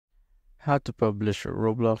How to publish a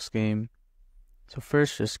Roblox game. So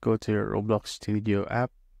first, just go to your Roblox Studio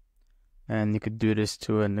app, and you could do this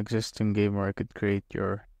to an existing game, or I could create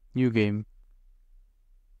your new game.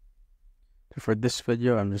 So for this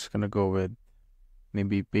video, I'm just gonna go with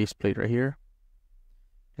maybe base plate right here.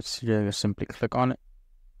 Just simply click on it.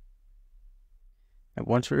 And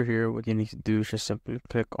once you're here, what you need to do is just simply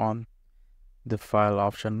click on the file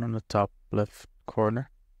option on the top left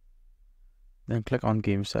corner. Then click on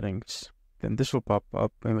game settings. Then this will pop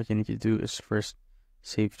up, and what you need to do is first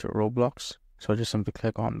save to Roblox. So just simply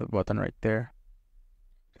click on the button right there.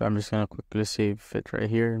 So I'm just gonna quickly save it right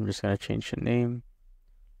here. I'm just gonna change the name.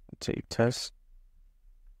 Let's say test.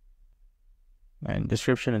 And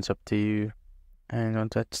description, it's up to you. And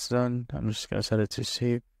once that's done, I'm just gonna set it to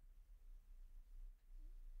save.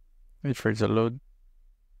 Wait for it to load.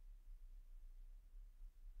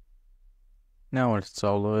 Now once it's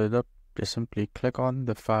all loaded up, just simply click on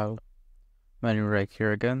the file menu right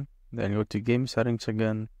here again, then go to game settings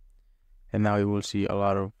again, and now you will see a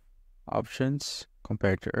lot of options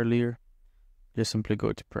compared to earlier. Just simply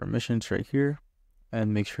go to permissions right here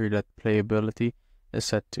and make sure that playability is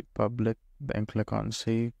set to public, then click on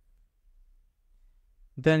save.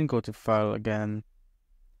 Then go to file again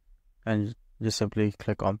and just simply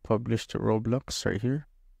click on publish to Roblox right here.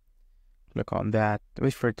 Click on that,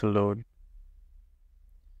 wait for it to load.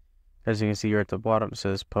 As you can see here at the bottom, it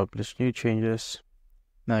says publish new changes.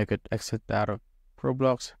 Now you could exit out of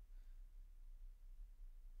Roblox.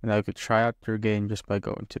 And now you could try out your game just by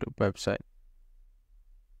going to the website.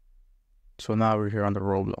 So now we're here on the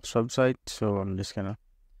Roblox website. So I'm just gonna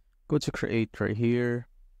go to create right here.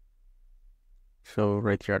 So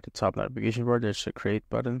right here at the top navigation bar, there's a create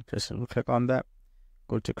button. Just simply click on that.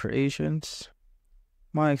 Go to creations,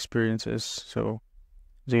 my experiences. So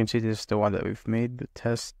as you can see, this is the one that we've made, the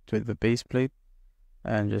test with the base plate.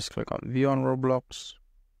 And just click on view on Roblox.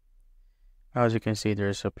 As you can see,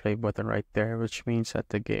 there's a play button right there, which means that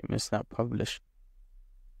the game is now published.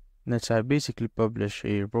 And that's how I basically publish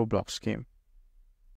a Roblox game.